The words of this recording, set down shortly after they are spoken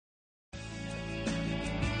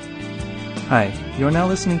Hi, you are now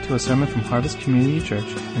listening to a sermon from Harvest Community Church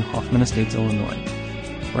in Hoffman Estates, Illinois.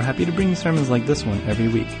 We're happy to bring you sermons like this one every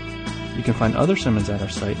week. You can find other sermons at our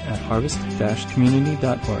site at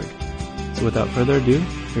harvest-community.org. So without further ado,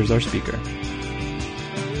 here's our speaker.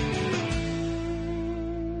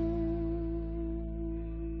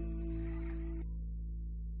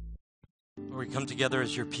 We come together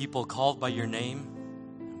as your people called by your name,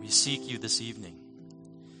 and we seek you this evening.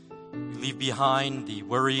 We leave behind the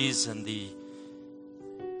worries and the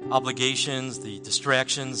obligations, the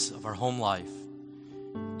distractions of our home life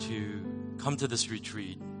to come to this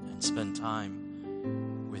retreat and spend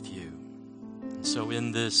time with you. And so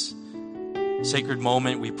in this sacred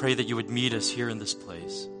moment, we pray that you would meet us here in this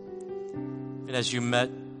place. And as you met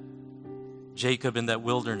Jacob in that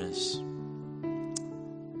wilderness,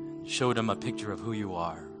 showed him a picture of who you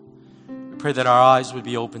are, we pray that our eyes would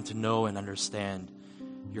be open to know and understand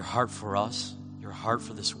your heart for us, your heart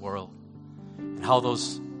for this world, and how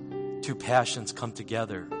those two passions come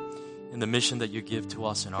together in the mission that you give to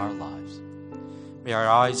us in our lives. May our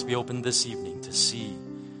eyes be opened this evening to see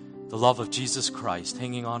the love of Jesus Christ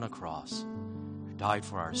hanging on a cross, who died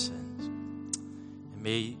for our sins. And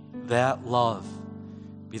may that love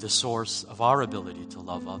be the source of our ability to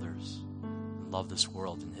love others and love this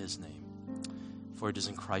world in His name. For it is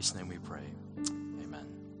in Christ's name we pray. Amen.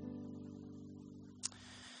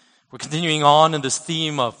 We're continuing on in this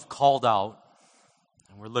theme of called out.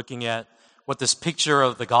 And we're looking at what this picture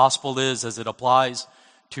of the gospel is as it applies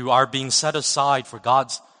to our being set aside for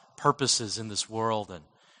God's purposes in this world, and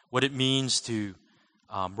what it means to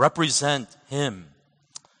represent Him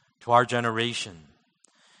to our generation.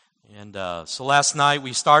 And so last night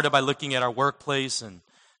we started by looking at our workplace and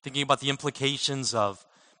thinking about the implications of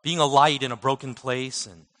being a light in a broken place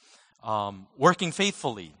and working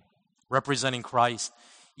faithfully, representing Christ,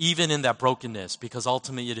 even in that brokenness, because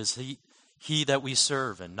ultimately it is He that we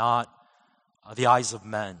serve and not the eyes of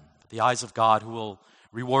men, the eyes of God, who will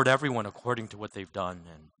reward everyone according to what they've done.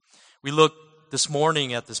 And we looked this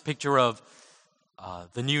morning at this picture of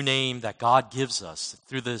the new name that God gives us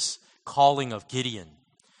through this calling of Gideon,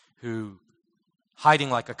 who, hiding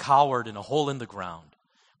like a coward in a hole in the ground,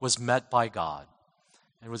 was met by God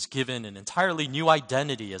and was given an entirely new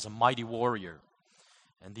identity as a mighty warrior,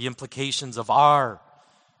 and the implications of our,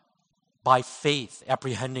 by faith,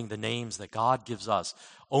 apprehending the names that God gives us,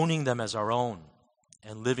 owning them as our own,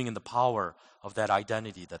 and living in the power of that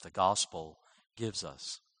identity that the gospel gives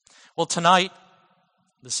us. Well, tonight,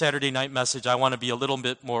 the Saturday night message, I want to be a little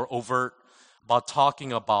bit more overt about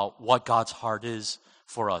talking about what God's heart is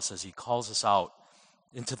for us as He calls us out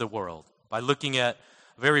into the world, by looking at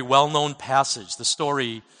a very well-known passage, the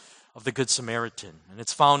story of the Good Samaritan. And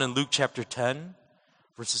it's found in Luke chapter 10,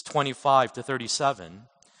 verses 25 to 37.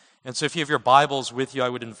 And so if you have your Bibles with you, I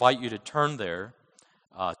would invite you to turn there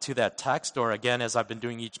to that text, or again, as I've been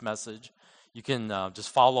doing each message, you can just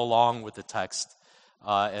follow along with the text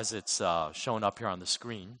as it's shown up here on the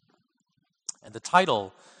screen. And the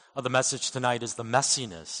title of the message tonight is The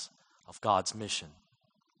Messiness of God's Mission.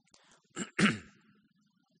 And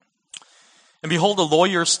behold, a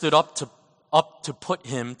lawyer stood up to put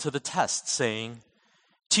him to the test, saying,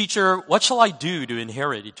 "Teacher, what shall I do to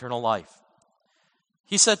inherit eternal life?"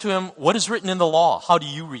 He said to him, "What is written in the law? How do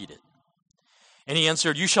you read it?" And he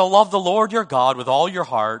answered, "You shall love the Lord your God with all your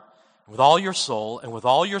heart, with all your soul, and with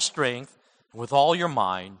all your strength, and with all your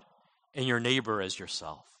mind, and your neighbor as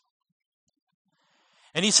yourself."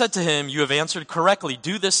 And he said to him, "You have answered correctly.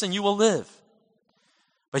 Do this and you will live."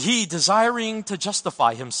 But he, desiring to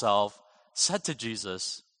justify himself, said to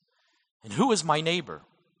Jesus, "And who is my neighbor?"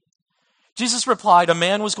 Jesus replied, "A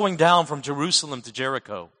man was going down from Jerusalem to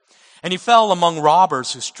Jericho, and he fell among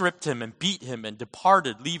robbers who stripped him and beat him and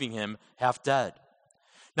departed, leaving him half dead.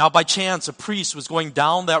 Now by chance a priest was going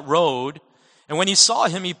down that road, and when he saw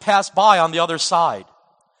him, he passed by on the other side.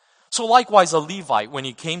 So likewise a Levite, when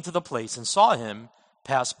he came to the place and saw him,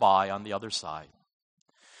 passed by on the other side.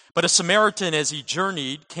 But a Samaritan, as he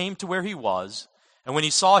journeyed, came to where he was, and when he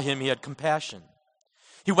saw him, he had compassion.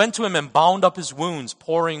 He went to him and bound up his wounds,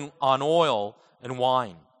 pouring on oil and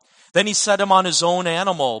wine. Then he set him on his own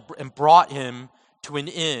animal and brought him to an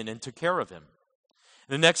inn and took care of him.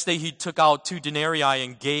 The next day he took out 2 denarii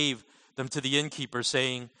and gave them to the innkeeper,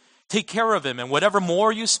 saying, 'Take care of him, and whatever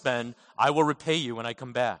more you spend, I will repay you when I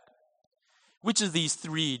come back.' Which of these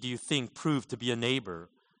 3 do you think proved to be a neighbor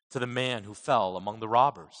to the man who fell among the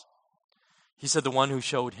robbers?" He said, "The one who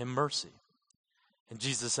showed him mercy." And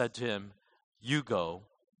Jesus said to him, "You go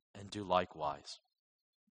and do likewise."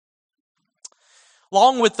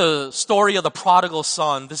 Along with the story of the prodigal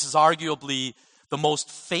son, this is arguably the most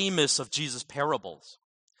famous of Jesus' parables.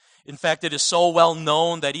 In fact, it is so well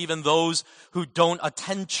known that even those who don't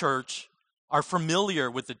attend church are familiar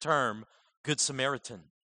with the term Good Samaritan.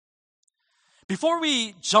 Before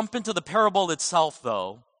we jump into the parable itself,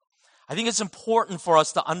 though, I think it's important for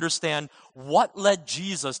us to understand what led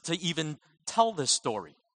Jesus to even tell this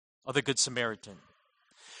story of the Good Samaritan.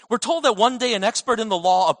 We're told that one day an expert in the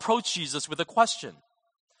law approached Jesus with a question.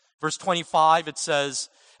 Verse 25, it says,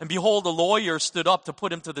 "And behold, a lawyer stood up to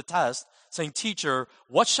put him to the test, saying, 'Teacher,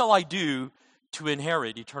 what shall I do to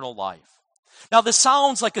inherit eternal life?'" Now, this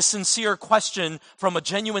sounds like a sincere question from a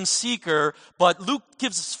genuine seeker, but Luke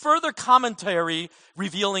gives further commentary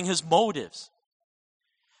revealing his motives.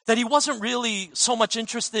 That he wasn't really so much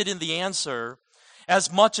interested in the answer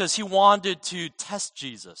as much as he wanted to test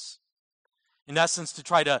Jesus. In essence, to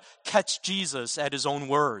try to catch Jesus at his own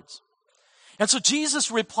words. And so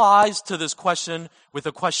Jesus replies to this question with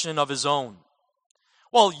a question of his own.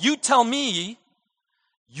 "Well, you tell me,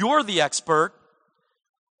 you're the expert.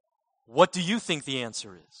 What do you think the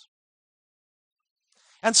answer is?"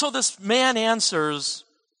 And so this man answers,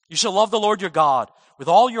 "You shall love the Lord your God with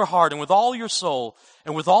all your heart and with all your soul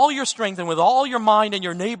and with all your strength and with all your mind, and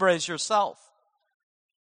your neighbor as yourself."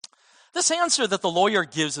 This answer that the lawyer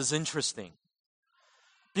gives is interesting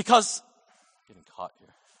because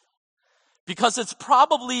it's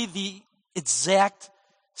probably the exact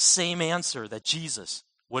same answer that Jesus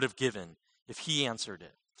would have given if he answered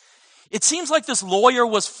it. It seems like this lawyer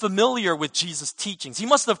was familiar with Jesus' teachings. He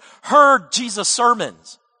must have heard Jesus'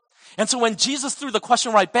 sermons. And so when Jesus threw the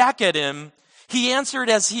question right back at him, he answered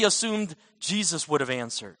as he assumed Jesus would have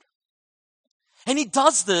answered. And he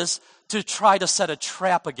does this to try to set a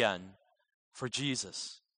trap again for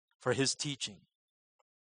Jesus, for his teaching.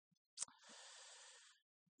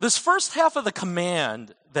 This first half of the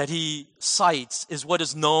command that he cites is what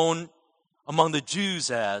is known among the Jews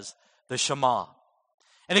as the Shema.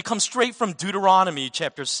 And it comes straight from Deuteronomy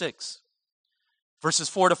chapter 6. Verses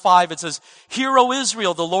 4-5, it says, "Hear, O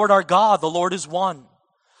Israel, the Lord our God, the Lord is one.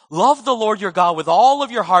 Love the Lord your God with all of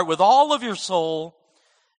your heart, with all of your soul,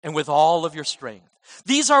 and with all of your strength."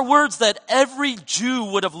 These are words that every Jew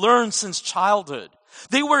would have learned since childhood.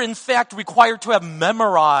 They were in fact required to have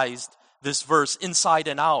memorized this verse inside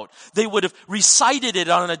and out. They would have recited it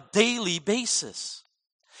on a daily basis.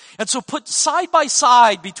 And so put side by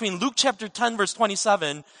side between Luke chapter 10 verse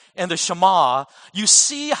 27 and the Shema, you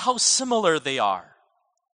see how similar they are.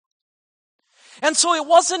 And so it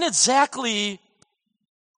wasn't exactly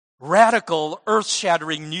radical,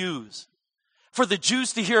 earth-shattering news for the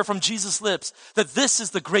Jews to hear from Jesus' lips that this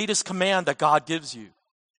is the greatest command that God gives you.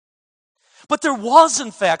 But there was,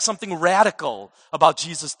 in fact, something radical about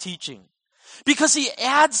Jesus' teaching, because he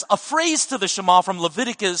adds a phrase to the Shema from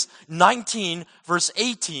Leviticus 19, verse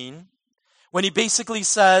 18, when he basically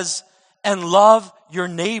says, "And love your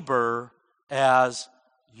neighbor as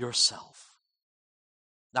yourself."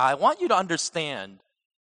 Now, I want you to understand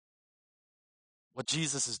what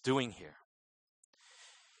Jesus is doing here.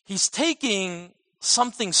 He's taking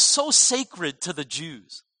something so sacred to the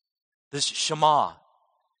Jews, this Shema,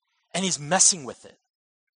 and he's messing with it.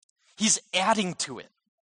 He's adding to it.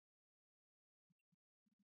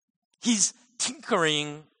 He's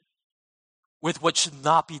tinkering with what should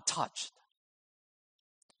not be touched.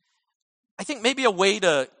 I think maybe a way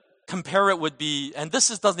to compare it would be, and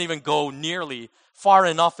doesn't even go nearly far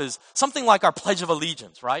enough, is something like our Pledge of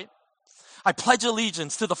Allegiance, right? I pledge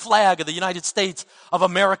allegiance to the flag of the United States of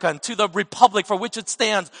America and to the republic for which it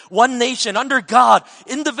stands, one nation, under God,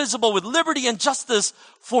 indivisible, with liberty and justice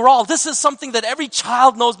for all. This is something that every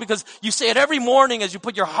child knows because you say it every morning as you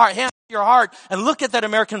put your hand to your heart and look at that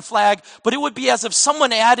American flag, but it would be as if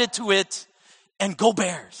someone added to it, "And go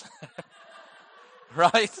Bears."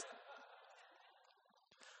 Right?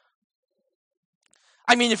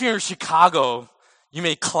 I mean, if you're in Chicago, you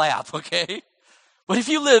may clap, okay? But if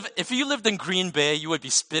you lived in Green Bay, you would be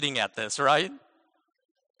spitting at this, right?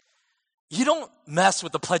 You don't mess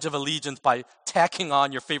with the Pledge of Allegiance by tacking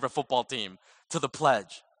on your favorite football team to the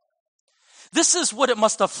pledge. This is what it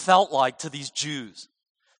must have felt like to these Jews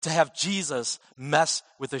to have Jesus mess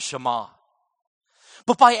with the Shema.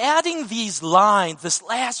 But by adding these lines, this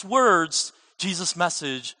last words, Jesus'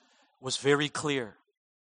 message was very clear.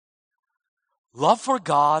 Love for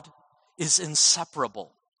God is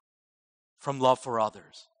inseparable from love for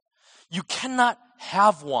others. You cannot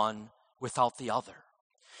have one without the other.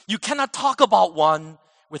 You cannot talk about one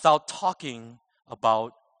without talking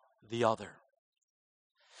about the other.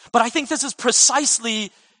 But I think this is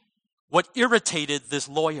precisely what irritated this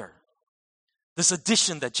lawyer, this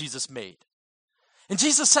addition that Jesus made. And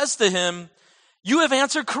Jesus says to him, "You have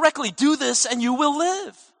answered correctly. Do this and you will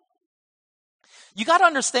live." You got to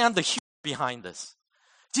understand the humor behind this.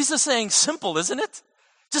 Jesus is saying, simple, isn't it?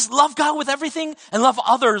 Just love God with everything and love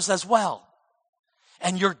others as well.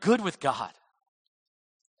 And you're good with God.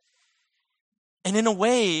 And in a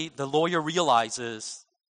way, the lawyer realizes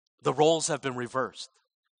the roles have been reversed.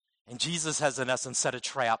 And Jesus has, in essence, set a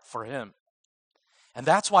trap for him. And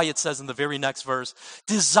that's why it says in the very next verse,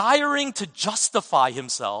 desiring to justify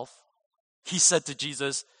himself, he said to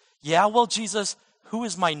Jesus, yeah, well, Jesus, who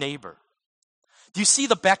is my neighbor? Do you see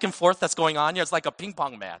the back and forth that's going on here? It's like a ping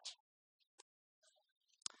pong match.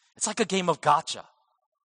 It's like a game of gotcha.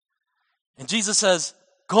 And Jesus says,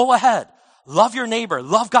 go ahead, love your neighbor,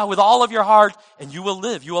 love God with all of your heart, and you will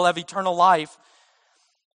live. You will have eternal life.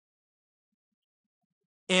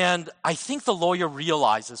 And I think the lawyer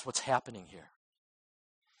realizes what's happening here.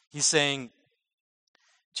 He's saying,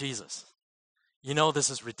 Jesus, you know this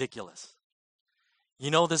is ridiculous.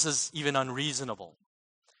 You know this is even unreasonable.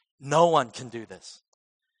 No one can do this.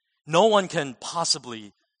 No one can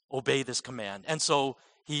possibly obey this command. And so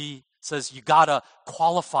he says, you gotta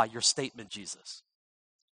qualify your statement, Jesus.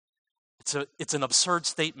 It's an absurd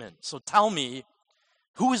statement. So tell me,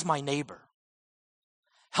 who is my neighbor?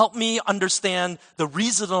 Help me understand the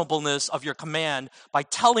reasonableness of your command by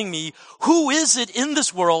telling me, who is it in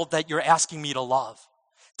this world that you're asking me to love?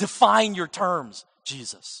 Define your terms,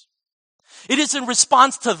 Jesus. It is in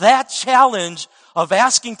response to that challenge of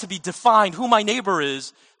asking to be defined who my neighbor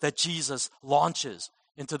is that Jesus launches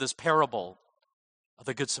into this parable of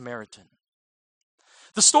the Good Samaritan.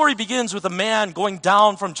 The story begins with a man going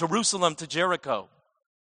down from Jerusalem to Jericho.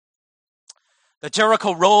 The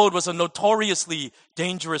Jericho road was a notoriously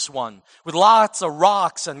dangerous one with lots of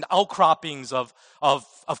rocks and outcroppings of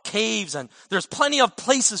caves, and there's plenty of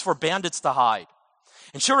places for bandits to hide.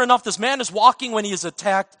 And sure enough, this man is walking when he is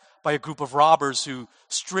attacked by a group of robbers who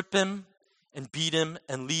strip him and beat him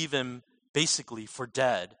and leave him basically for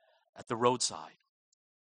dead at the roadside.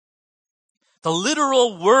 The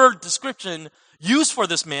literal word description used for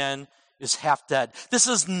this man is half dead. This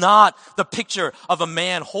is not the picture of a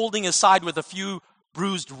man holding his side with a few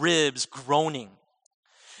bruised ribs groaning.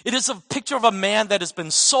 It is a picture of a man that has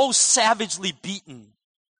been so savagely beaten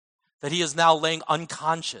that he is now laying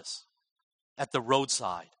unconscious at the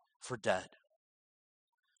roadside for dead.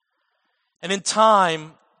 And in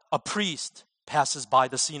time, a priest passes by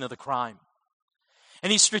the scene of the crime.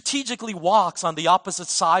 And he strategically walks on the opposite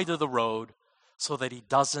side of the road so that he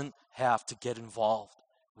doesn't have to get involved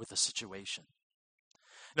with the situation.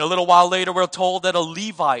 And a little while later, we're told that a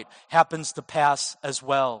Levite happens to pass as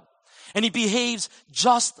well. And he behaves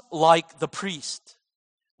just like the priest,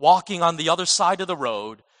 walking on the other side of the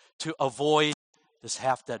road to avoid this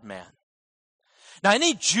half-dead man. Now,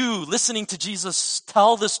 any Jew listening to Jesus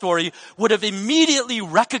tell this story would have immediately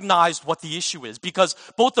recognized what the issue is, because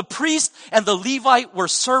both the priest and the Levite were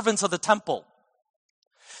servants of the temple.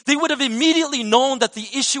 They would have immediately known that the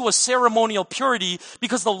issue was ceremonial purity,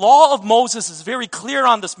 because the law of Moses is very clear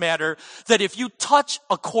on this matter, that if you touch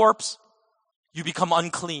a corpse, you become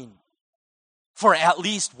unclean for at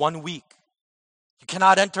least 1 week. You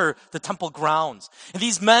cannot enter the temple grounds. And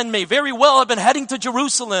these men may very well have been heading to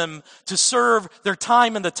Jerusalem to serve their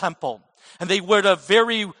time in the temple. And they would have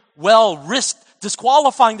very well risked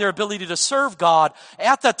disqualifying their ability to serve God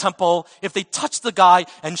at that temple if they touched the guy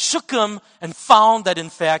and shook him and found that in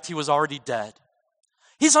fact he was already dead.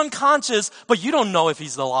 He's unconscious, but you don't know if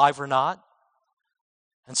he's alive or not.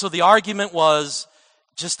 And so the argument was,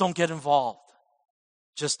 just don't get involved.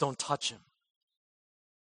 Just don't touch him.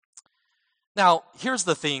 Now, here's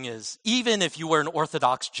the thing is, even if you were an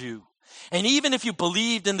Orthodox Jew, and even if you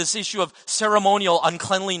believed in this issue of ceremonial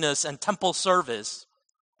uncleanliness and temple service,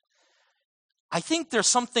 I think there's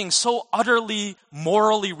something so utterly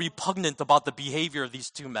morally repugnant about the behavior of these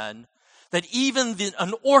two men that even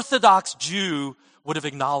an Orthodox Jew would have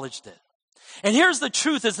acknowledged it. And here's the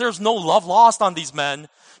truth is there's no love lost on these men,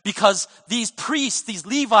 because these priests, these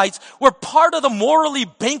Levites, were part of the morally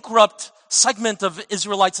bankrupt segment of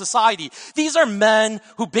Israelite society. These are men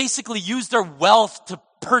who basically used their wealth to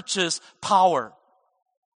purchase power.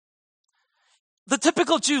 The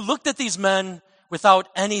typical Jew looked at these men without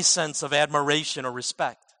any sense of admiration or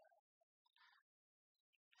respect.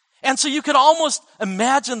 And so you could almost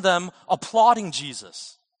imagine them applauding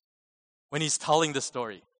Jesus when he's telling the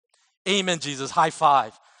story. Amen, Jesus, high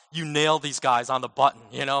five. You nailed these guys on the button,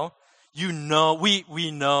 you know?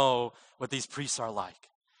 We know what these priests are like.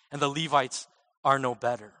 And the Levites are no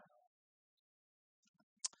better.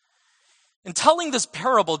 In telling this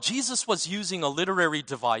parable, Jesus was using a literary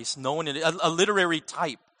device a literary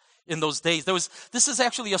type in those days. This is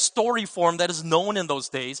actually a story form that is known in those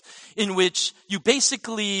days, in which you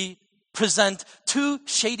basically present two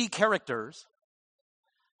shady characters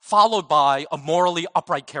followed by a morally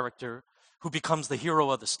upright character who becomes the hero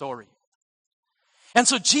of the story. And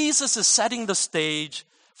so Jesus is setting the stage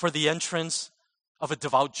for the entrance of a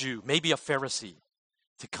devout Jew, maybe a Pharisee,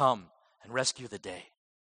 to come and rescue the day.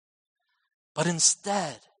 But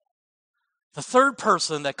instead, the third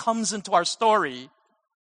person that comes into our story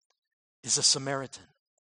is a Samaritan.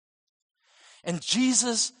 And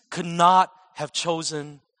Jesus could not have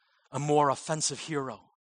chosen a more offensive hero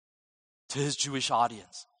to his Jewish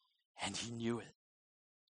audience, and he knew it.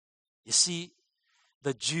 You see,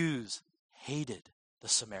 the Jews hated the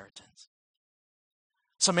Samaritans.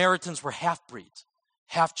 Samaritans were half-breeds,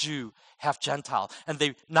 half Jew, half Gentile. And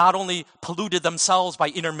they not only polluted themselves by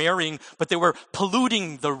intermarrying, but they were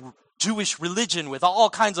polluting the Jewish religion with all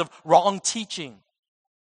kinds of wrong teaching.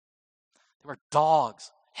 They were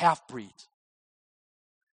dogs, half-breeds.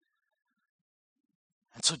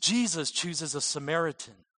 And so Jesus chooses a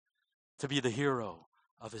Samaritan to be the hero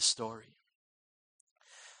of his story.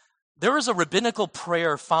 There is a rabbinical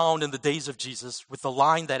prayer found in the days of Jesus with the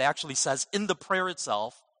line that actually says in the prayer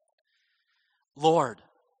itself, Lord,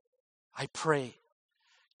 I pray,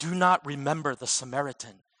 do not remember the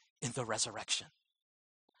Samaritan in the resurrection.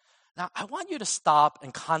 Now, I want you to stop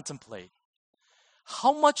and contemplate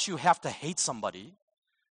how much you have to hate somebody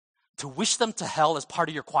to wish them to hell as part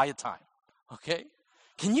of your quiet time, okay?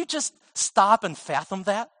 Can you just stop and fathom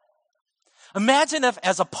that? Imagine if,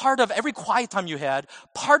 as a part of every quiet time you had,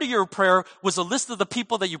 part of your prayer was a list of the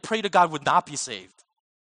people that you pray to God would not be saved.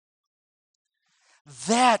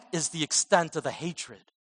 That is the extent of the hatred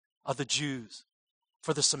of the Jews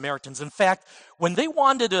for the Samaritans. In fact, when they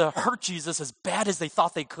wanted to hurt Jesus as bad as they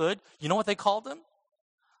thought they could, you know what they called him?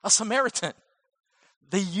 A Samaritan.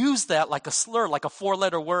 They used that like a slur, like a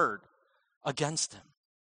 4-letter word against him.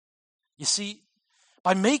 You see,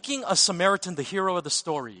 by making a Samaritan the hero of the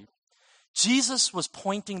story, Jesus was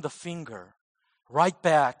pointing the finger right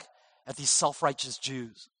back at these self-righteous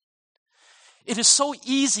Jews. It is so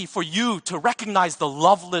easy for you to recognize the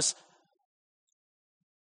loveless,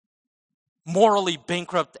 morally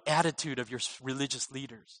bankrupt attitude of your religious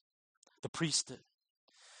leaders, the priesthood.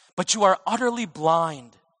 But you are utterly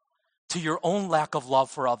blind to your own lack of love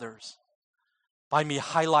for others by me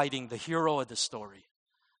highlighting the hero of the story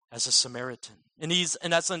as a Samaritan.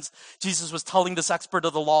 In essence, Jesus was telling this expert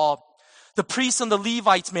of the law, the priests and the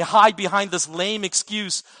Levites may hide behind this lame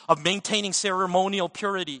excuse of maintaining ceremonial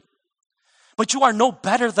purity. But you are no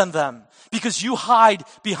better than them because you hide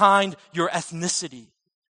behind your ethnicity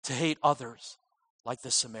to hate others like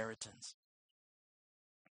the Samaritans.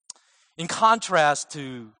 In contrast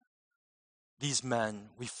to these men,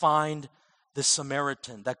 we find this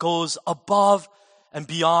Samaritan that goes above and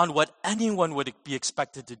beyond what anyone would be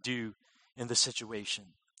expected to do in the situation.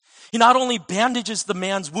 He not only bandages the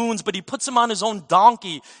man's wounds, but he puts him on his own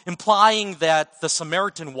donkey, implying that the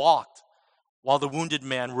Samaritan walked while the wounded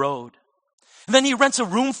man rode. And then he rents a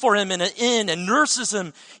room for him in an inn and nurses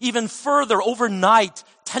him even further overnight,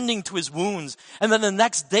 tending to his wounds. And then the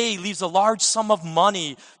next day leaves a large sum of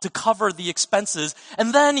money to cover the expenses.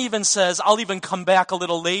 And then even says, I'll even come back a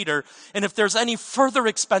little later. And if there's any further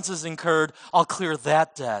expenses incurred, I'll clear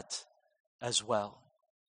that debt as well.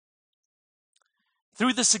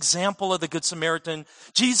 Through this example of the Good Samaritan,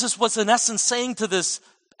 Jesus was in essence saying to this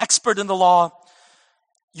expert in the law,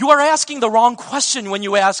 you are asking the wrong question when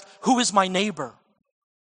you ask, who is my neighbor?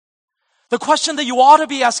 The question that you ought to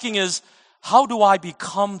be asking is, how do I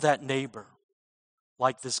become that neighbor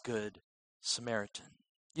like this Good Samaritan?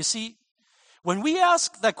 You see, when we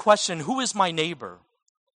ask that question, who is my neighbor?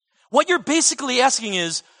 What you're basically asking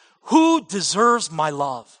is, who deserves my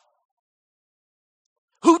love?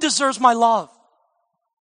 Who deserves my love?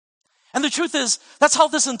 And the truth is, that's how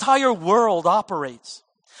this entire world operates.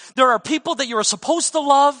 There are people that you are supposed to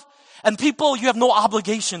love and people you have no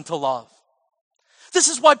obligation to love. This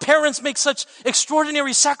is why parents make such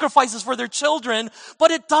extraordinary sacrifices for their children,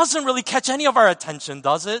 but it doesn't really catch any of our attention,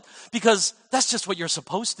 does it? Because that's just what you're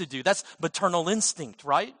supposed to do. That's maternal instinct,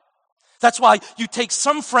 right? That's why you take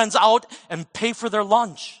some friends out and pay for their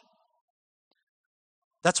lunch.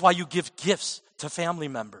 That's why you give gifts to family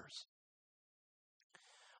members.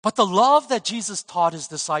 But the love that Jesus taught his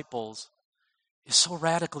disciples is so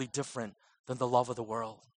radically different than the love of the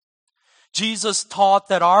world. Jesus taught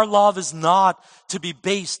that our love is not to be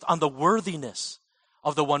based on the worthiness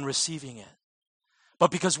of the one receiving it, but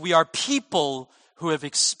because we are people who have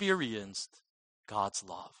experienced God's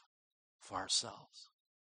love for ourselves.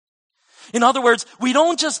 In other words, we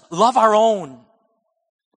don't just love our own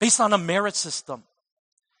based on a merit system.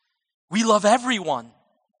 We love everyone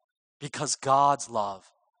because God's love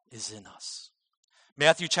is in us.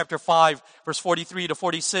 Matthew chapter 5, verse 43 to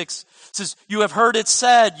 46 says, "You have heard it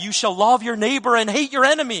said, you shall love your neighbor and hate your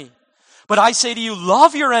enemy. But I say to you,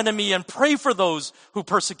 love your enemy and pray for those who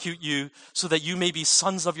persecute you, so that you may be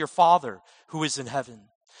sons of your Father who is in heaven.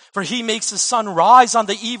 For he makes his sun rise on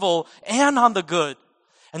the evil and on the good,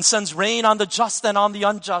 and sends rain on the just and on the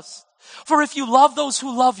unjust. For if you love those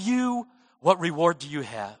who love you, what reward do you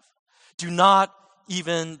have? Do not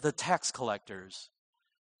even the tax collectors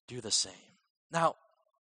do the same?" Now,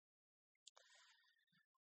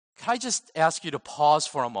 can I just ask you to pause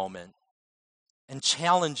for a moment and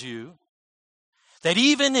challenge you that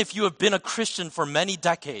even if you have been a Christian for many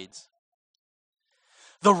decades,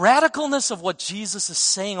 the radicalness of what Jesus is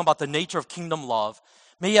saying about the nature of kingdom love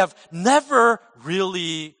may have never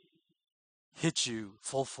really hit you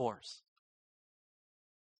full force.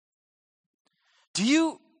 Do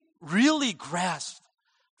you really grasp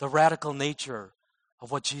the radical nature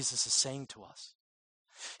of what Jesus is saying to us?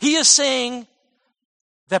 He is saying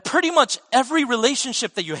that pretty much every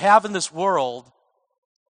relationship that you have in this world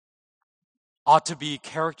ought to be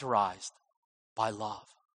characterized by love.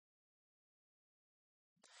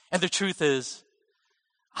 And the truth is,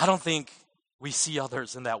 I don't think we see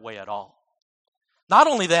others in that way at all. Not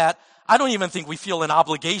only that, I don't even think we feel an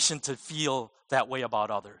obligation to feel that way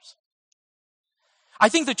about others. I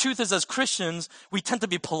think the truth is, as Christians, we tend to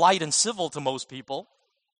be polite and civil to most people.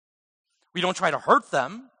 We don't try to hurt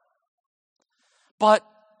them. But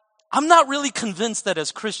I'm not really convinced that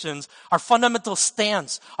as Christians, our fundamental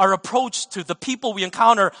stance, our approach to the people we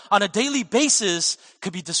encounter on a daily basis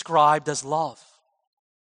could be described as love.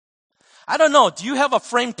 I don't know, do you have a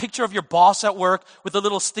framed picture of your boss at work with a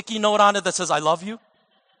little sticky note on it that says, "I love you"?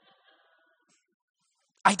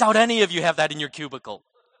 I doubt any of you have that in your cubicle.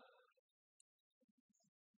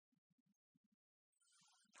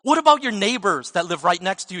 What about your neighbors that live right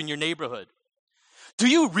next to you in your neighborhood? Do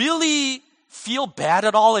you really feel bad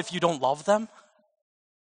at all if you don't love them?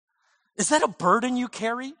 Is that a burden you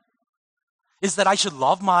carry? Is that I should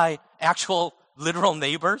love my actual literal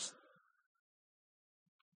neighbors?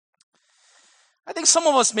 I think some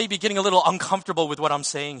of us may be getting a little uncomfortable with what I'm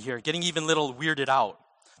saying here, getting even a little weirded out.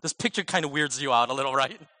 This picture kind of weirds you out a little,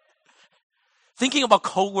 right? Thinking about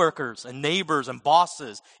coworkers and neighbors and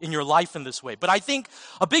bosses in your life in this way. But I think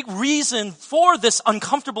a big reason for this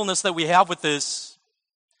uncomfortableness that we have with this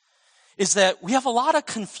is that we have a lot of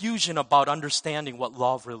confusion about understanding what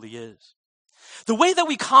love really is. The way that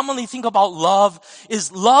we commonly think about love is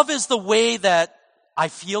the way that I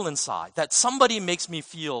feel inside, that somebody makes me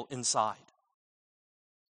feel inside.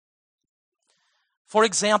 For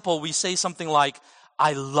example, we say something like,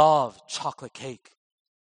 "I love chocolate cake."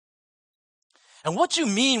 And what you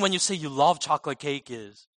mean when you say you love chocolate cake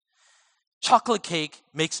is, chocolate cake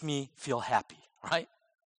makes me feel happy, right?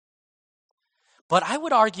 But I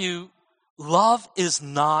would argue love is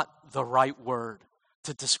not the right word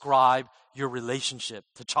to describe your relationship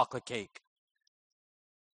to chocolate cake.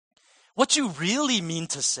 What you really mean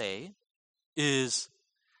to say is,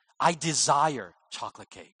 I desire chocolate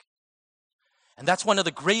cake. And that's one of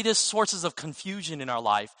the greatest sources of confusion in our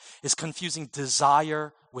life, is confusing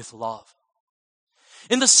desire with love.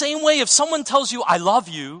 In the same way, if someone tells you, "I love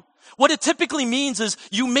you," what it typically means is,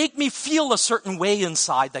 you make me feel a certain way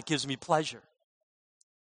inside that gives me pleasure.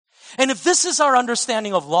 And if this is our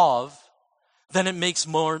understanding of love, then it makes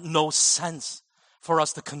no sense for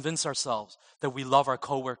us to convince ourselves that we love our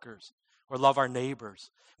coworkers or love our neighbors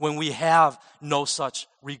when we have no such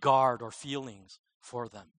regard or feelings for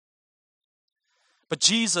them. But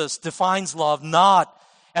Jesus defines love not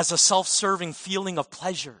as a self-serving feeling of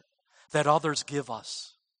pleasure that others give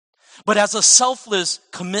us, but as a selfless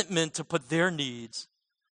commitment to put their needs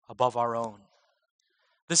above our own.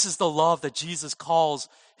 This is the love that Jesus calls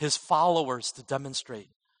his followers to demonstrate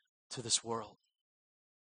to this world.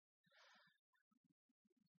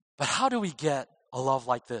 But how do we get a love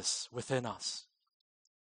like this within us?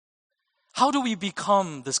 How do we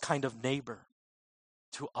become this kind of neighbor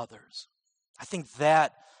to others? I think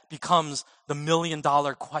that becomes the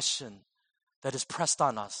million-dollar question that is pressed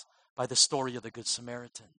on us by the story of the Good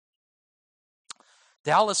Samaritan.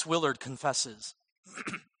 Dallas Willard confesses,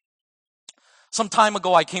 "Some time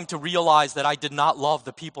ago I came to realize that I did not love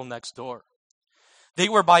the people next door. They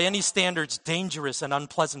were by any standards dangerous and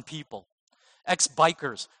unpleasant people,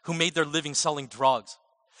 ex-bikers who made their living selling drugs.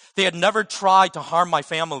 They had never tried to harm my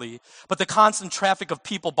family, but the constant traffic of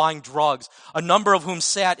people buying drugs, a number of whom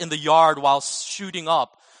sat in the yard while shooting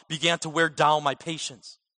up, began to wear down my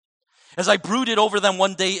patience. As I brooded over them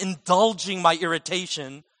one day, indulging my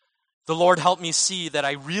irritation, the Lord helped me see that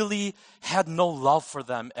I really had no love for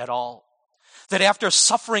them at all. that after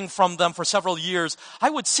suffering from them for several years, I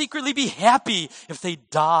would secretly be happy if they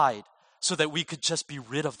died so that we could just be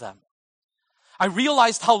rid of them. I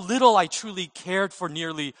realized how little I truly cared for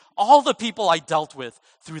nearly all the people I dealt with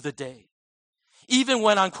through the day. Even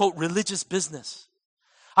when on, quote, religious business,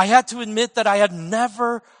 I had to admit that I had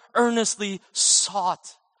never earnestly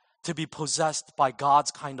sought to be possessed by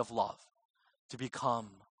God's kind of love, to become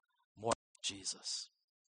more like Jesus.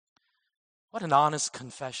 What an honest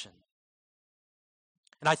confession.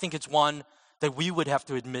 And I think it's one that we would have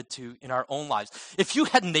to admit to in our own lives. If you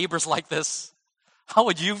had neighbors like this, how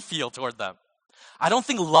would you feel toward them? I don't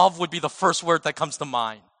think love would be the first word that comes to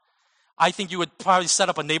mind. I think you would probably set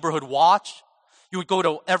up a neighborhood watch. You would go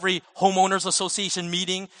to every homeowners association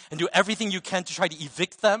meeting and do everything you can to try to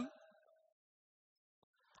evict them.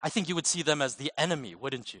 I think you would see them as the enemy,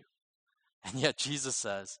 wouldn't you? And yet Jesus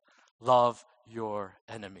says, love your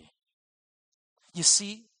enemy. You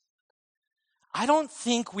see, I don't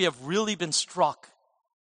think we have really been struck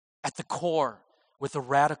at the core with the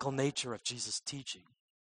radical nature of Jesus' teaching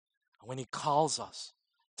when he calls us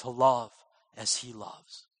to love as he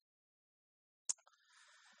loves.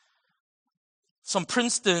 Some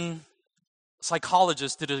Princeton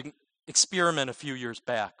psychologists did an experiment a few years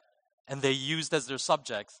back, and they used as their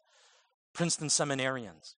subjects Princeton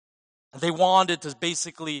seminarians. And they wanted to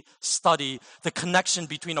basically study the connection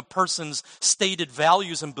between a person's stated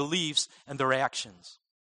values and beliefs and their actions.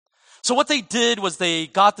 So what they did was they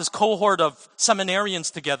got this cohort of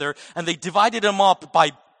seminarians together, and they divided them up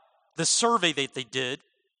by the survey that they did.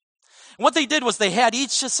 And what they did was they had each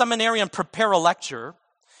seminarian prepare a lecture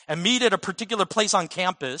and meet at a particular place on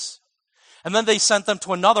campus, and then they sent them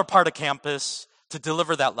to another part of campus to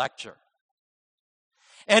deliver that lecture.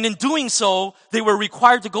 And in doing so, they were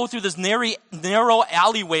required to go through this narrow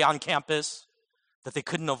alleyway on campus that they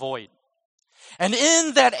couldn't avoid. And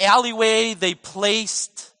in that alleyway, they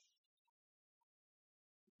placed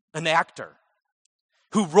an actor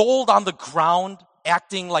who rolled on the ground,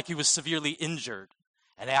 acting like he was severely injured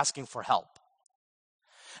and asking for help.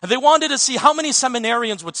 And they wanted to see how many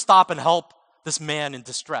seminarians would stop and help this man in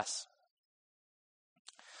distress.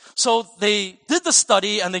 So they did the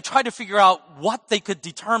study and they tried to figure out what they could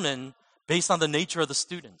determine based on the nature of the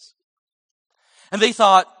students. And they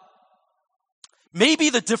thought, maybe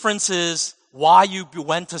the difference is why you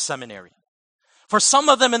went to seminary. For some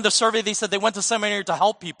of them in the survey, they said they went to seminary to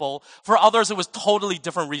help people. For others, it was totally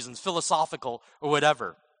different reasons, philosophical or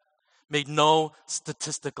whatever. Made no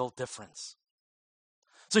statistical difference.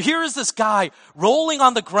 So here is this guy rolling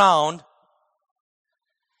on the ground,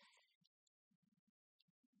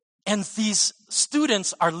 and these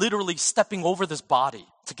students are literally stepping over this body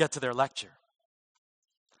to get to their lecture.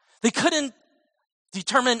 They couldn't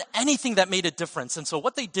determine anything that made a difference. And so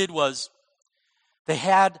what they did was they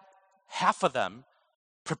had half of them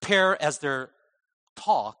prepare as their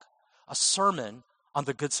talk a sermon on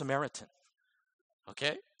the Good Samaritan.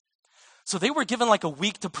 Okay? So they were given like a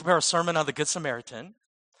week to prepare a sermon on the Good Samaritan.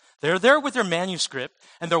 They're there with their manuscript,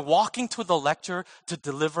 and they're walking to the lecture to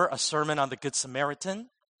deliver a sermon on the Good Samaritan.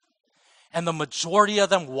 And the majority of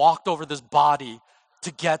them walked over this body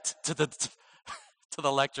to get to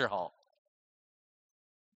the lecture hall.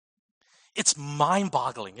 It's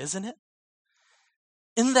mind-boggling, isn't it?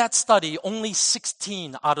 In that study, only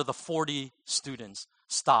 16 out of the 40 students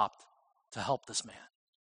stopped to help this man.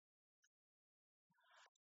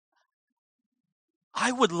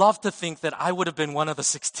 I would love to think that I would have been one of the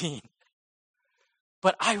 16.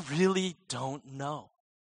 But I really don't know.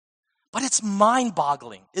 But it's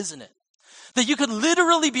mind-boggling, isn't it? That you could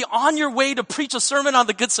literally be on your way to preach a sermon on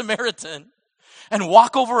the Good Samaritan and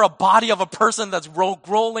walk over a body of a person that's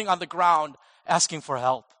rolling on the ground asking for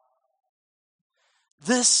help.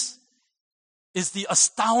 This is the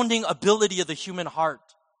astounding ability of the human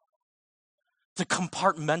heart to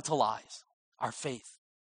compartmentalize our faith.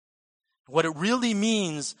 What it really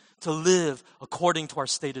means to live according to our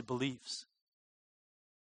stated beliefs.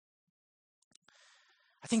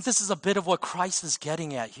 I think this is a bit of what Christ is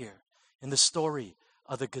getting at here in the story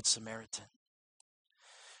of the Good Samaritan.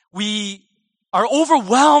 We are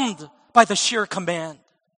overwhelmed by the sheer command.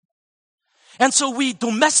 And so we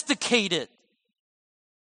domesticate it.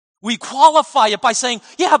 We qualify it by saying,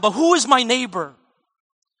 yeah, but who is my neighbor?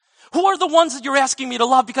 Who are the ones that you're asking me to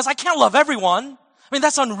love? Because I can't love everyone. I mean,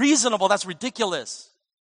 that's unreasonable. That's ridiculous.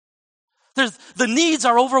 The needs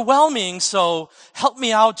are overwhelming, so help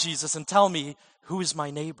me out, Jesus, and tell me who is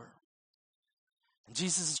my neighbor. And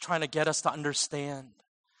Jesus is trying to get us to understand.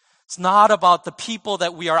 It's not about the people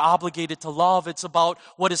that we are obligated to love. It's about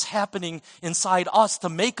what is happening inside us to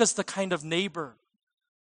make us the kind of neighbor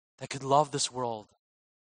that could love this world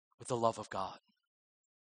with the love of God.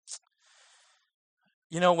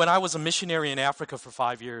 You know, when I was a missionary in Africa for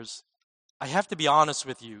 5 years, I have to be honest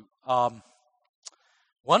with you.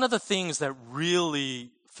 One of the things that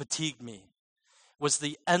really fatigued me was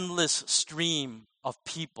the endless stream of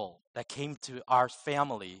people that came to our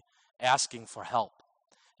family asking for help.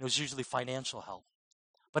 It was usually financial help,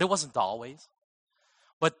 but it wasn't always.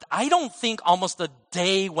 But I don't think almost a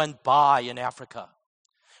day went by in Africa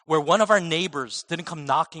where one of our neighbors didn't come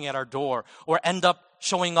knocking at our door or end up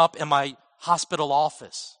showing up in my hospital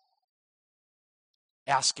office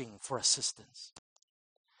asking for assistance.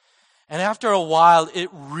 And after a while, it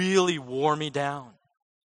really wore me down.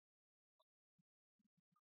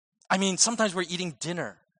 I mean, sometimes we're eating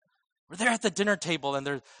dinner. We're there at the dinner table and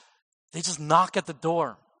they just knock at the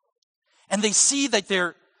door. And they see that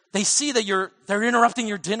they're interrupting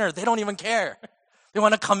your dinner. They don't even care. They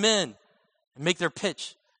want to come in and make their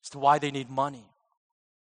pitch as to why they need money.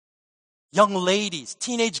 Young ladies,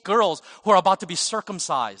 teenage girls who are about to be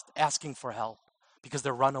circumcised asking for help because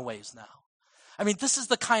they're runaways now. I mean, this is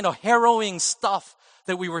the kind of harrowing stuff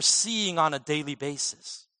that we were seeing on a daily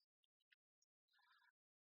basis.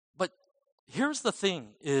 But here's the thing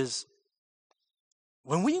is,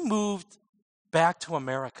 when we moved back to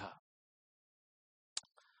America,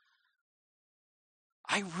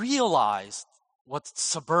 I realized what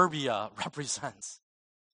suburbia represents.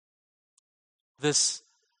 This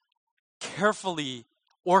carefully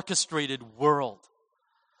orchestrated world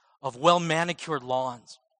of well-manicured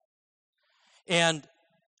lawns. And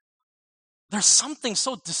there's something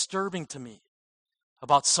so disturbing to me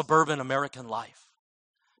about suburban American life.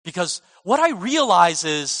 Because what I realize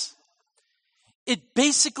is it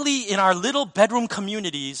basically, in our little bedroom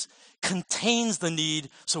communities, contains the need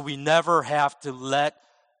so we never have to let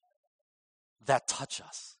that touch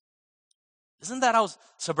us. Isn't that how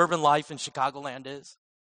suburban life in Chicagoland is?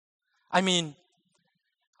 I mean,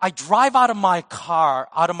 I drive out of my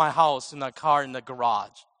house in the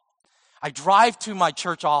garage. I drive to my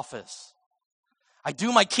church office. I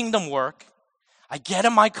do my kingdom work. I get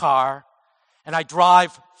in my car and I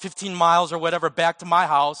drive 15 miles or whatever back to my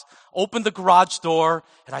house, open the garage door,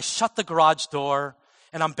 and I shut the garage door,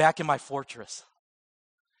 and I'm back in my fortress.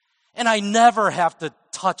 And I never have to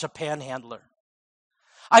touch a panhandler.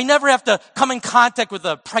 I never have to come in contact with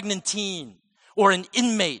a pregnant teen or an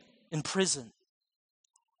inmate in prison.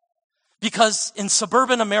 Because in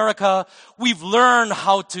suburban America, we've learned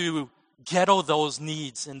how to ghetto those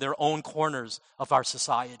needs in their own corners of our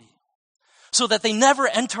society, so that they never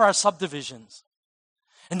enter our subdivisions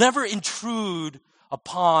and never intrude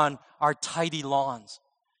upon our tidy lawns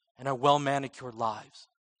and our well-manicured lives.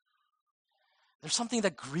 There's something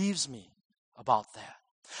that grieves me about that.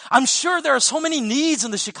 I'm sure there are so many needs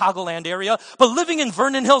in the Chicagoland area, but living in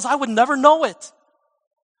Vernon Hills, I would never know it.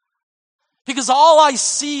 Because all I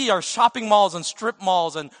see are shopping malls and strip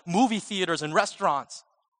malls and movie theaters and restaurants.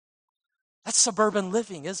 That's suburban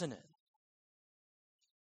living, isn't it?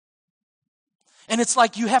 And it's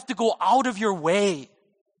like you have to go out of your way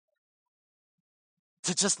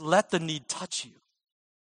to just let the need touch you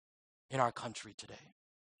in our country today.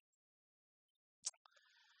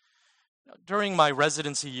 During my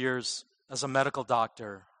residency years as a medical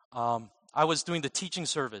doctor, I was doing the teaching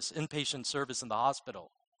service, inpatient service in the hospital.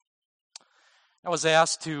 I was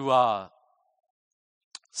asked to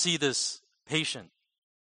see this patient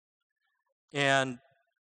and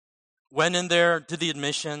went in there, did the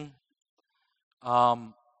admission.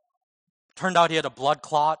 Turned out he had a blood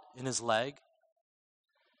clot in his leg.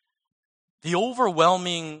 The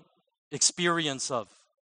overwhelming experience of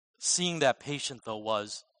seeing that patient, though,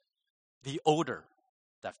 was the odor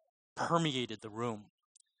that permeated the room.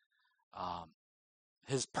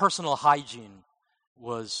 His personal hygiene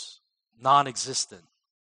was non-existent.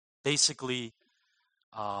 Basically,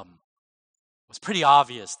 it was pretty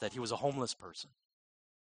obvious that he was a homeless person.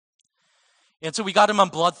 And so we got him on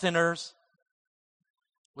blood thinners,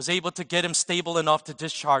 was able to get him stable enough to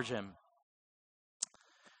discharge him,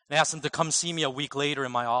 and asked him to come see me a week later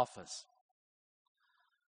in my office.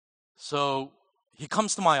 So he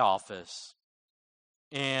comes to my office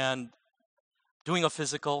and doing a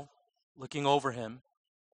physical, looking over him.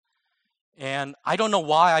 And I don't know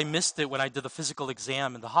why I missed it when I did the physical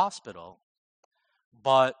exam in the hospital,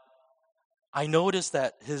 but I noticed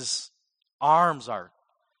that his arms are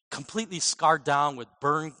completely scarred down with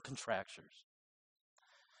burn contractures.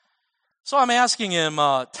 So I'm asking him,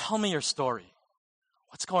 tell me your story.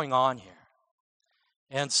 What's going on here?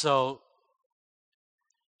 And so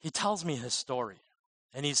he tells me his story.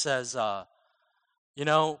 And he says, I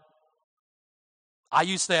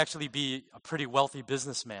used to actually be a pretty wealthy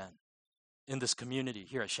businessman in this community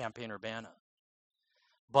here at Champaign-Urbana.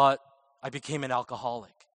 But I became an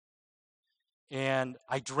alcoholic. And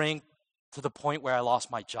I drank to the point where I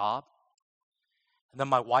lost my job. And then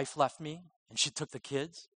my wife left me, and she took the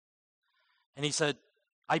kids. And he said,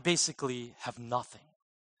 I basically have nothing.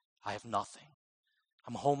 I have nothing.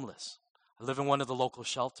 I'm homeless. I live in one of the local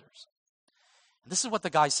shelters. And this is what the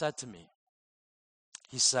guy said to me.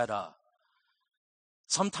 He said,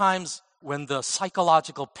 sometimes when the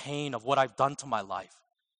psychological pain of what I've done to my life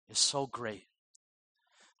is so great,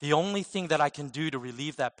 the only thing that I can do to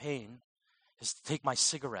relieve that pain is to take my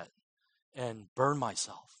cigarette and burn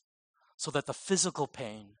myself so that the physical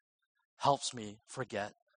pain helps me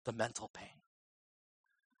forget the mental pain.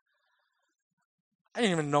 I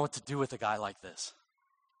didn't even know what to do with a guy like this.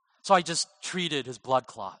 So I just treated his blood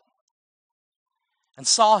clot and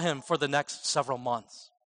saw him for the next several months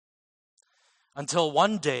until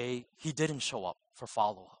one day he didn't show up for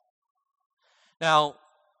follow-up. Now,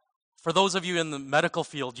 for those of you in the medical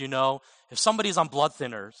field, you know, if somebody's on blood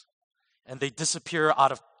thinners and they disappear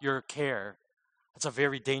out of your care, it's a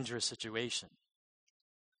very dangerous situation.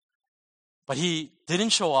 But he didn't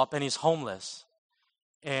show up and he's homeless,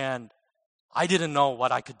 and I didn't know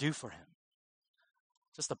what I could do for him.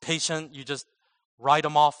 Just a patient, you just write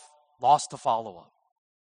him off, lost to follow-up.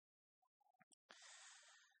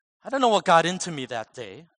 I don't know what got into me that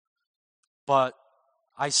day, but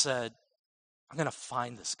I said, I'm going to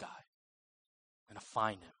find this guy. I'm going to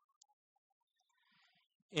find him.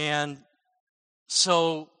 And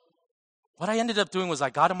so what I ended up doing was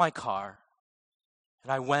I got in my car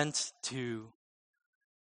and I went to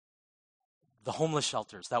the homeless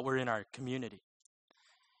shelters that were in our community.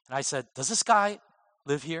 And I said, does this guy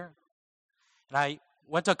live here? And I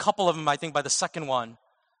went to a couple of them. I think by the second one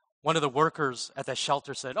of the workers at that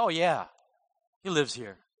shelter said, oh yeah, he lives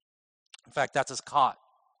here. In fact, that's his cot.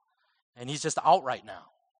 And he's just out right now.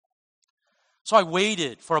 So I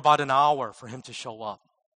waited for about an hour for him to show up.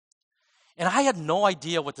 And I had no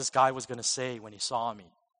idea what this guy was going to say when he saw me.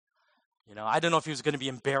 You know, I didn't know if he was going to be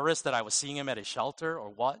embarrassed that I was seeing him at a shelter or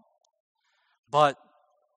what. But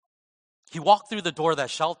he walked through the door of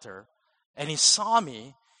that shelter and he saw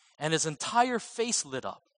me and his entire face lit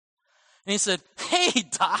up. And he said, hey,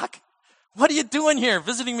 Doc, what are you doing here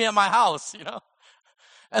visiting me at my house, you know?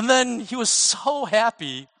 And then he was so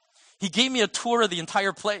happy. He gave me a tour of the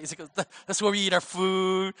entire place. He goes, that's where we eat our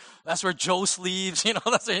food. That's where Joe sleeps. You know,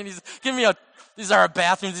 and he's giving me these are our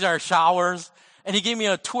bathrooms, these are our showers. And he gave me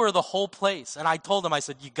a tour of the whole place. And I told him, I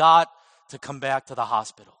said, you got to come back to the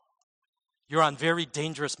hospital. You're on very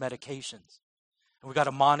dangerous medications. And we got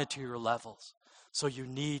to monitor your levels. So you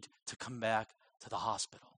need to come back to the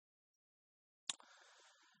hospital.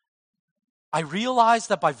 I realized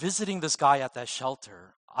that by visiting this guy at that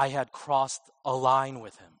shelter, I had crossed a line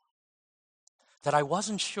with him that I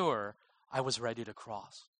wasn't sure I was ready to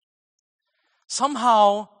cross.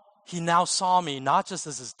 Somehow, he now saw me not just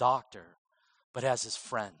as his doctor, but as his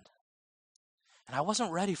friend. And I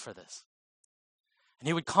wasn't ready for this. And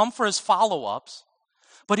he would come for his follow-ups,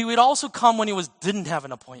 but he would also come when he didn't have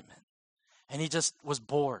an appointment. And he just was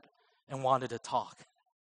bored and wanted to talk.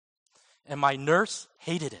 And my nurse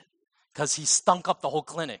hated it because he stunk up the whole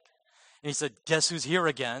clinic. And he said, guess who's here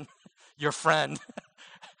again? Your friend.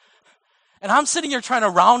 And I'm sitting here trying to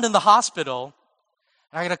round in the hospital,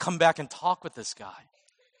 and I got to come back and talk with this guy.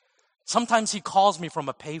 Sometimes he calls me from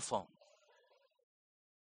a payphone.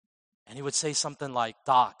 And he would say something like,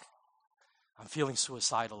 Doc, I'm feeling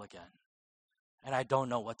suicidal again, and I don't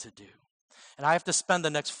know what to do. And I have to spend the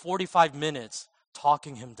next 45 minutes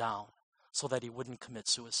talking him down so that he wouldn't commit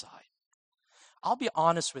suicide. I'll be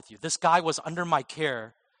honest with you. This guy was under my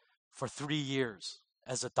care for 3 years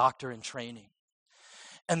as a doctor in training.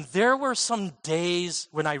 And there were some days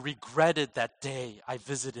when I regretted that day I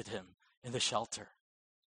visited him in the shelter.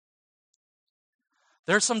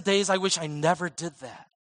 There are some days I wish I never did that.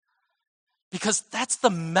 Because that's the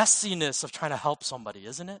messiness of trying to help somebody,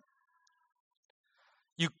 isn't it?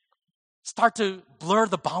 You start to blur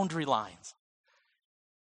the boundary lines.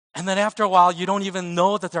 And then after a while, you don't even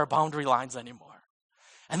know that there are boundary lines anymore.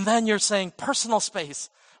 And then you're saying, personal space,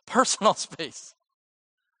 personal space.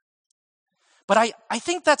 But I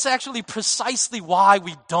think that's actually precisely why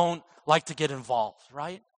we don't like to get involved,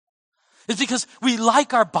 right? It's because we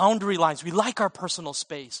like our boundary lines. We like our personal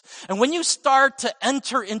space. And when you start to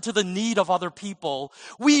enter into the need of other people,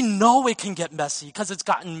 we know it can get messy because it's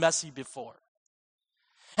gotten messy before.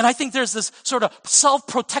 And I think there's this sort of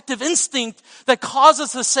self-protective instinct that causes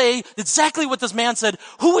us to say exactly what this man said.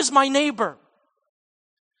 Who is my neighbor?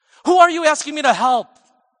 Who are you asking me to help?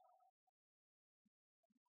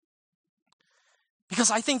 Because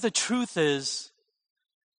I think the truth is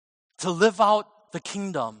to live out the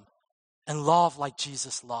kingdom and love like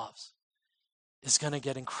Jesus loves is going to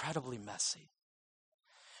get incredibly messy.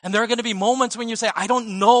 And there are going to be moments when you say, I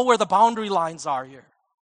don't know where the boundary lines are here.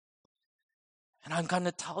 And I'm going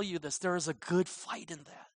to tell you this, there is a good fight in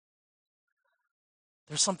that.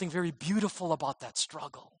 There's something very beautiful about that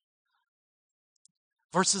struggle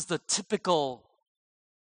versus the typical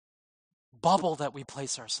bubble that we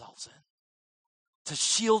place ourselves in to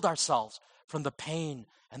shield ourselves from the pain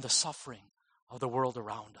and the suffering of the world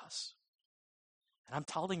around us. And I'm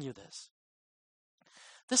telling you this.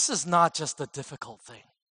 This is not just a difficult thing.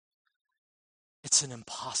 It's an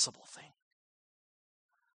impossible thing.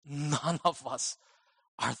 None of us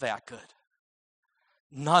are that good.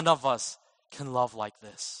 None of us can love like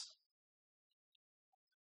this.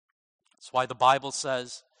 That's why the Bible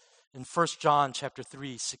says in 1 John chapter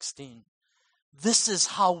 3:16, this is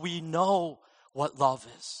how we know what love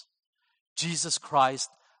is. Jesus Christ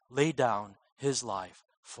laid down his life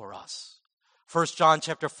for us. 1 John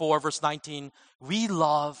chapter 4 verse 19, we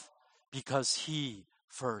love because he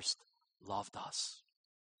first loved us.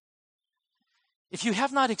 If you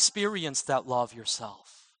have not experienced that love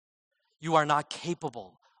yourself, you are not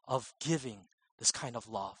capable of giving this kind of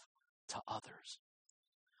love to others.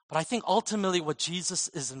 But I think ultimately what Jesus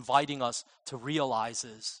is inviting us to realize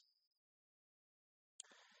is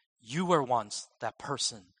you were once that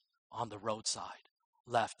person on the roadside,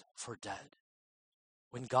 left for dead,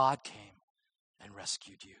 when God came and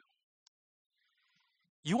rescued you.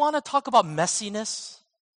 You want to talk about messiness?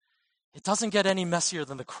 It doesn't get any messier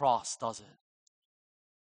than the cross, does it?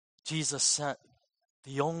 Jesus sent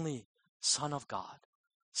the only Son of God,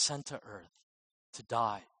 sent to earth to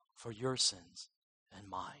die for your sins and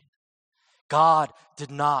mine. God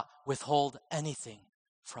did not withhold anything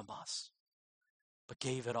from us, but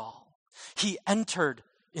gave it all. He entered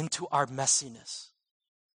into our messiness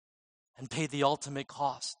and paid the ultimate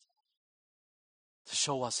cost to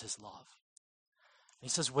show us his love. And he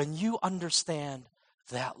says, when you understand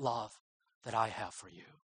that love that I have for you,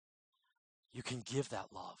 you can give that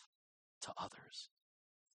love to others.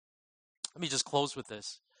 Let me just close with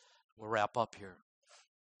this. We'll wrap up here.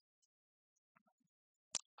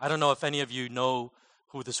 I don't know if any of you know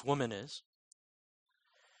who this woman is.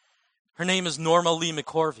 Her name is Norma Lee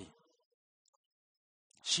McCorvey.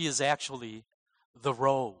 She is actually the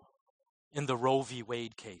Roe in the Roe v.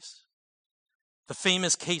 Wade case, the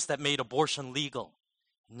famous case that made abortion legal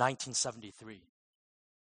in 1973.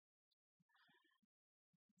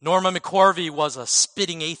 Norma McCorvey was a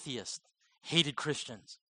spitting atheist, hated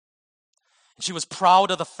Christians. And she was proud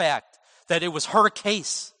of the fact that it was her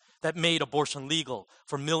case that made abortion legal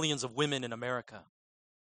for millions of women in America.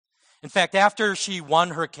 In fact, after she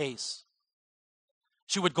won her case,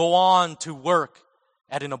 she would go on to work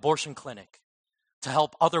at an abortion clinic to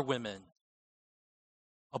help other women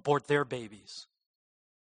abort their babies.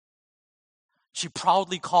 She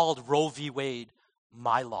proudly called Roe v. Wade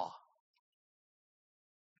my law.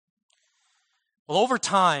 Well, over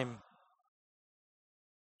time,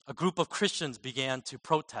 a group of Christians began to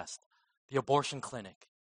protest the abortion clinic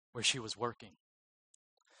where she was working.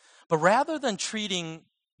 But rather than treating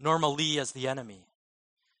Norma Lee as the enemy,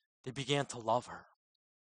 they began to love her.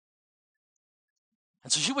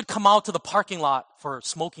 And so she would come out to the parking lot for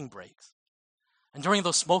smoking breaks. And during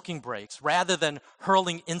those smoking breaks, rather than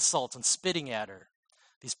hurling insults and spitting at her,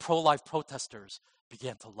 these pro-life protesters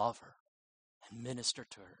began to love her and minister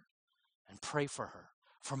to her and pray for her.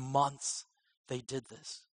 For months, they did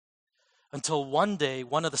this. Until one day,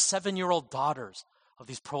 one of the 7-year-old daughters of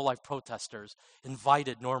these pro-life protesters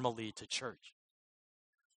invited Norma Lee to church.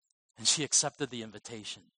 And she accepted the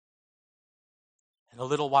invitation. And a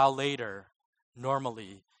little while later, Norma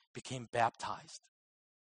Lee became baptized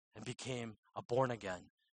and became a born-again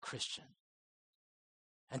Christian.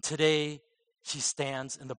 And today, she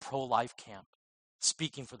stands in the pro-life camp,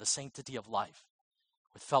 speaking for the sanctity of life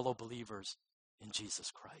with fellow believers in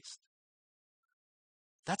Jesus Christ.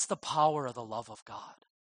 That's the power of the love of God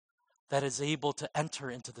that is able to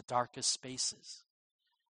enter into the darkest spaces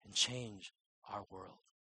and change our world.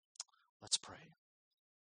 Let's pray.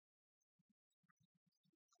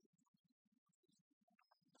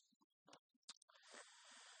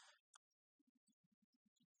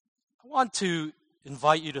 I want to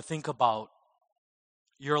invite you to think about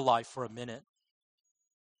your life for a minute.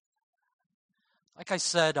 Like I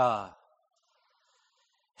said,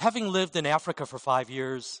 having lived in Africa for 5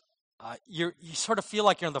 years, you sort of feel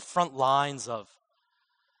like you're on the front lines of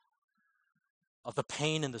the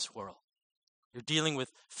pain in this world. You're dealing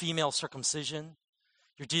with female circumcision.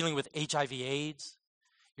 You're dealing with HIV/AIDS.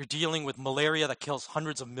 You're dealing with malaria that kills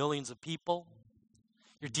hundreds of millions of people.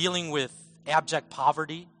 You're dealing with abject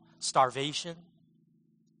poverty, starvation.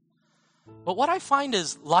 But what I find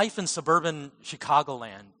is life in suburban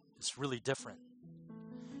Chicagoland is really different.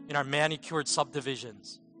 In our manicured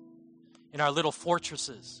subdivisions, in our little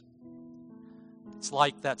fortresses. It's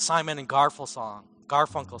like that Simon and Garfunkel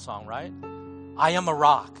song, right? I am a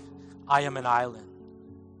rock. I am an island.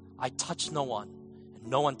 I touch no one, and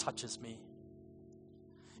no one touches me.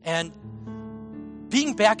 And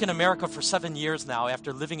being back in America for 7 years now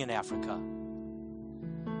after living in Africa,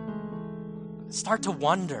 I start to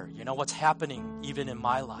wonder, what's happening even in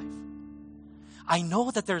my life. I know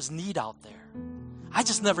that there's need out there. I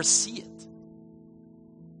just never see it.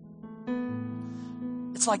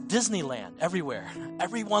 It's like Disneyland everywhere.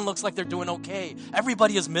 Everyone looks like they're doing okay.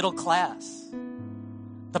 Everybody is middle class.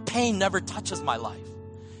 The pain never touches my life.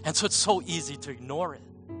 And so it's so easy to ignore it.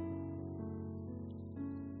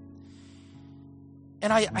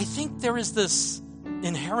 And I think there is this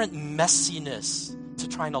inherent messiness to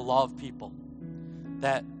trying to love people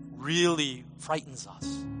that really frightens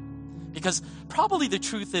us. Because probably the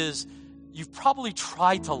truth is, you've probably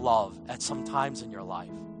tried to love at some times in your life.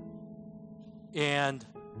 And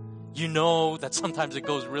you know that sometimes it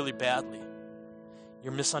goes really badly.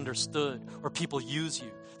 You're misunderstood, or people use you.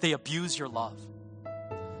 They abuse your love.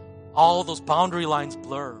 All those boundary lines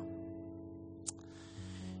blur.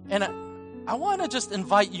 And I want to just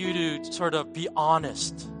invite you to sort of be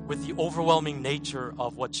honest with the overwhelming nature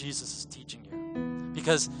of what Jesus is teaching you.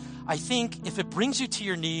 Because I think if it brings you to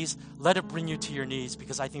your knees, let it bring you to your knees,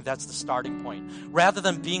 because I think that's the starting point. Rather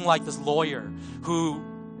than being like this lawyer who,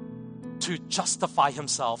 to justify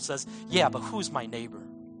himself, says, yeah, but who's my neighbor?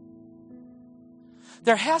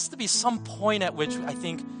 There has to be some point at which I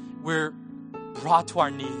think we're brought to our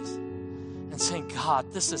knees and saying,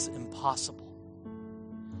 God, this is impossible.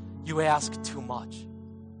 You ask too much.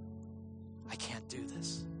 I can't do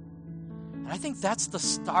this. And I think that's the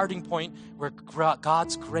starting point where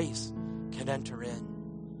God's grace can enter in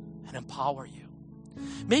and empower you.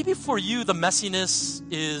 Maybe for you, the messiness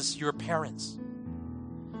is your parents.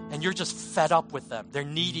 And you're just fed up with them, their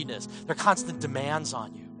neediness, their constant demands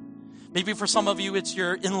on you. Maybe for some of you, it's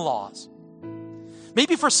your in-laws.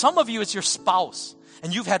 Maybe for some of you, it's your spouse.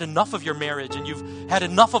 And you've had enough of your marriage, and you've had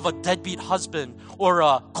enough of a deadbeat husband or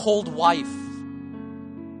a cold wife.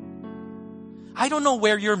 I don't know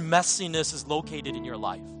where your messiness is located in your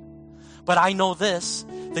life. But I know this,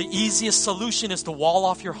 the easiest solution is to wall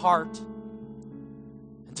off your heart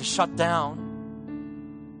and to shut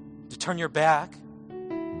down, to turn your back.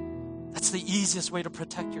 That's the easiest way to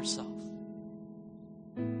protect yourself.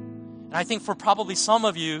 And I think for probably some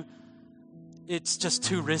of you, it's just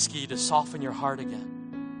too risky to soften your heart again.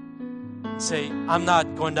 Say, I'm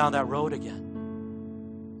not going down that road again.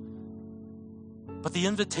 But the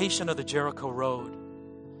invitation of the Jericho Road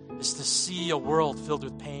is to see a world filled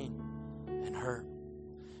with pain and hurt,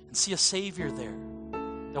 and see a Savior there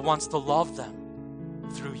that wants to love them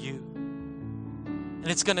through you. And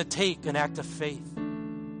it's going to take an act of faith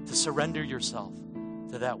to surrender yourself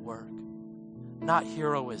to that work. Not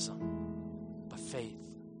heroism, but faith.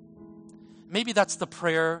 Maybe that's the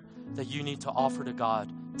prayer that you need to offer to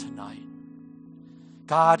God tonight.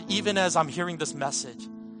 God, even as I'm hearing this message,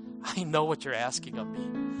 I know what you're asking of me,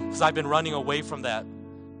 because I've been running away from that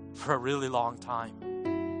for a really long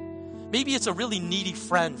time. Maybe it's a really needy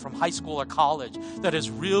friend from high school or college that has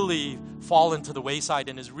really fallen to the wayside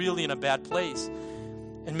and is really in a bad place.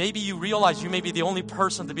 And maybe you realize you may be the only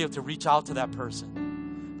person to be able to reach out to that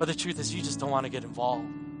person. But the truth is, you just don't want to get involved.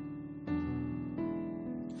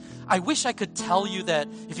 I wish I could tell you that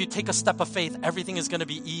if you take a step of faith, everything is going to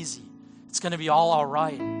be easy. It's going to be all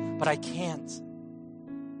right. But I can't.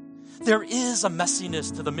 There is a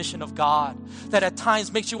messiness to the mission of God that at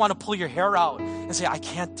times makes you want to pull your hair out and say, I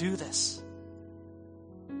can't do this.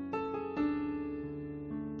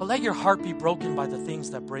 But let your heart be broken by the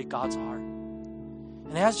things that break God's heart.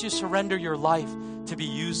 And as you surrender your life to be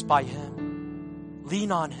used by Him,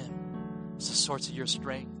 lean on Him as the source of your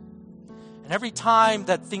strength. And every time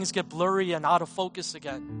that things get blurry and out of focus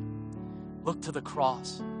again, look to the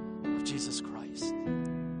cross of Jesus Christ.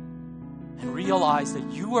 And realize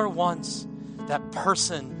that you were once that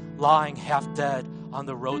person lying half dead on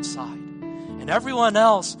the roadside. And everyone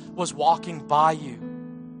else was walking by you.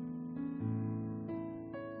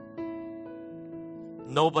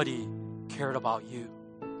 Nobody cared about you.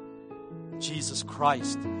 Jesus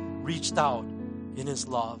Christ reached out in His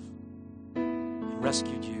love and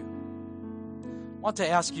rescued you. I want to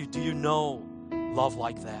ask you, do you know love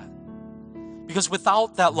like that? Because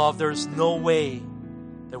without that love, there's no way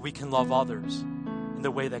that we can love others in in the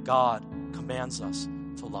way that God commands us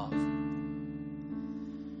to love.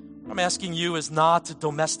 What I'm asking you is not to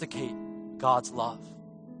domesticate God's love,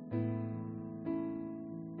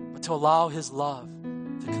 but to allow His love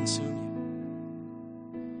to consume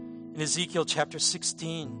you. In Ezekiel chapter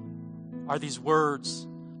 16 are these words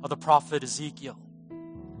of the prophet Ezekiel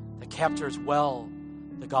that captures well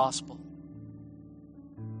the gospel.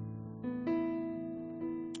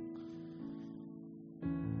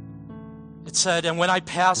 It said, "And when I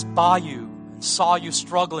passed by you and saw you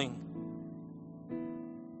struggling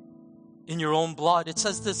in your own blood," it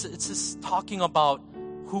says this, it's just talking about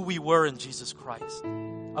who we were in Jesus Christ,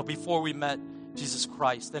 before we met Jesus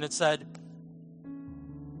Christ. And it said,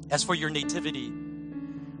 "As for your nativity,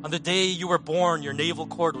 on the day you were born, your navel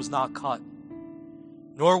cord was not cut,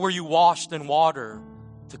 nor were you washed in water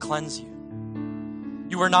to cleanse you.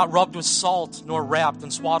 You were not rubbed with salt, nor wrapped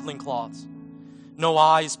in swaddling cloths. No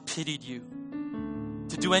eyes pitied you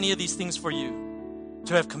to do any of these things for you,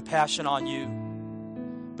 to have compassion on you.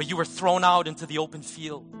 But you were thrown out into the open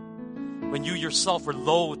field when you yourself were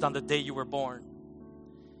loathed on the day you were born.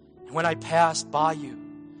 And when I passed by you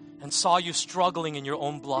and saw you struggling in your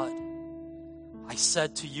own blood, I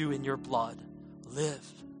said to you in your blood, live.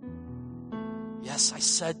 Yes, I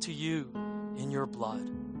said to you in your blood,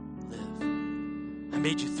 live. I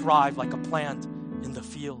made you thrive like a plant in the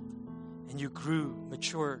field, and you grew,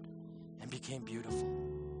 matured, and became beautiful."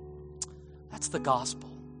 That's the gospel.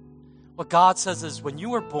 What God says is, when you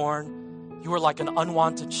were born, you were like an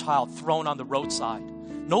unwanted child thrown on the roadside.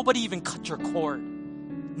 Nobody even cut your cord.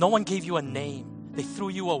 No one gave you a name. They threw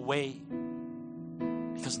you away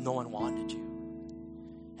because no one wanted you.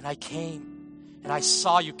 And I came and I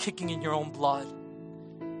saw you kicking in your own blood,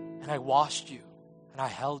 and I washed you and I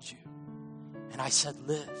held you and I said,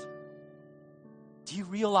 live. Do you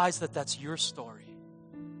realize that that's your story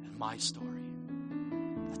and my story?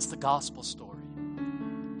 That's the gospel story.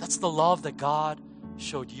 That's the love that God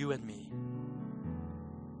showed you and me.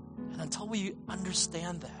 And until we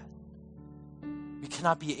understand that, we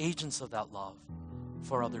cannot be agents of that love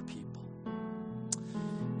for other people.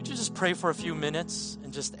 Would you just pray for a few minutes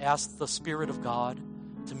and just ask the Spirit of God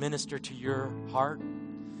to minister to your heart?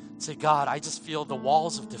 Say, God, I just feel the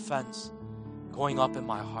walls of defense going up in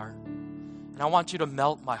my heart. And I want you to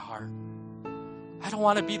melt my heart. I don't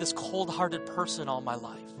want to be this cold-hearted person all my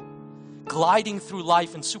life, gliding through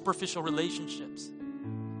life in superficial relationships.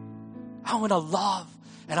 I want to love,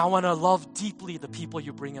 and I want to love deeply the people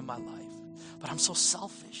you bring in my life. But I'm so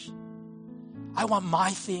selfish. I want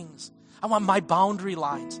my things. I want my boundary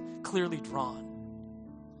lines clearly drawn.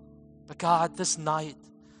 But God, this night,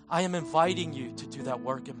 I am inviting you to do that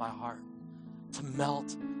work in my heart, to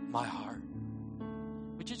melt my heart.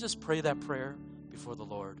 Would you just pray that prayer before the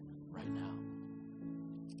Lord right now?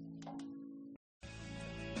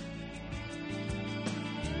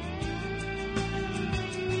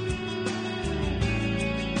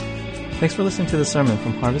 Thanks for listening to the sermon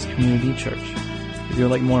from Harvest Community Church. If you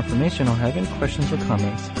would like more information or have any questions or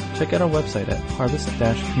comments, check out our website at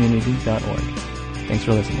harvest-community.org. Thanks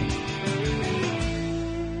for listening.